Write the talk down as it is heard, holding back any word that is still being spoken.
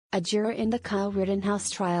A juror in the Kyle Rittenhouse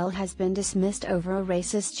trial has been dismissed over a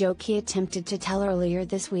racist joke he attempted to tell earlier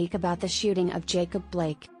this week about the shooting of Jacob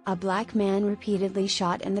Blake, a black man repeatedly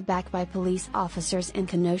shot in the back by police officers in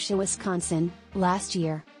Kenosha, Wisconsin, last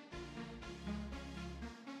year.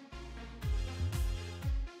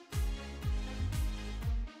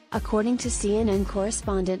 According to CNN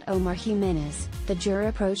correspondent Omar Jimenez, the juror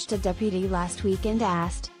approached a deputy last week and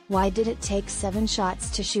asked, "Why did it take 7 shots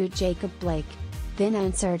to shoot Jacob Blake?" Then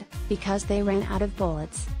answered, "Because they ran out of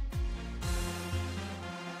bullets."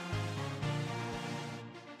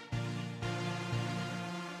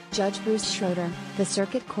 Judge Bruce Schroeder, the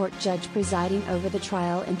circuit court judge presiding over the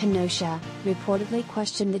trial in Kenosha, reportedly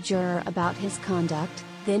questioned the juror about his conduct,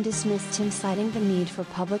 then dismissed him, citing the need for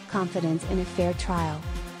public confidence in a fair trial.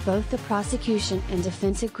 Both the prosecution and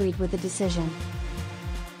defense agreed with the decision.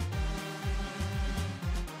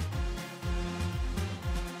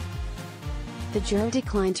 The juror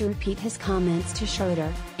declined to repeat his comments to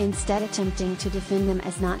Schroeder, instead attempting to defend them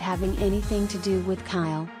as not having anything to do with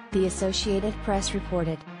Kyle, the Associated Press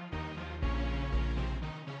reported.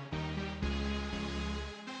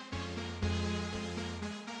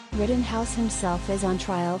 Rittenhouse himself is on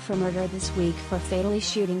trial for murder this week for fatally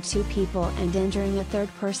shooting 2 people and injuring a 3rd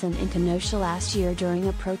person in Kenosha last year during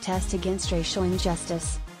a protest against racial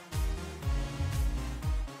injustice.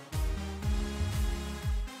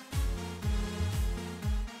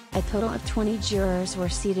 A total of 20 jurors were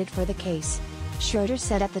seated for the case. Schroeder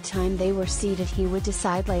said at the time they were seated he would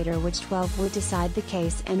decide later which 12 would decide the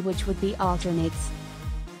case and which would be alternates.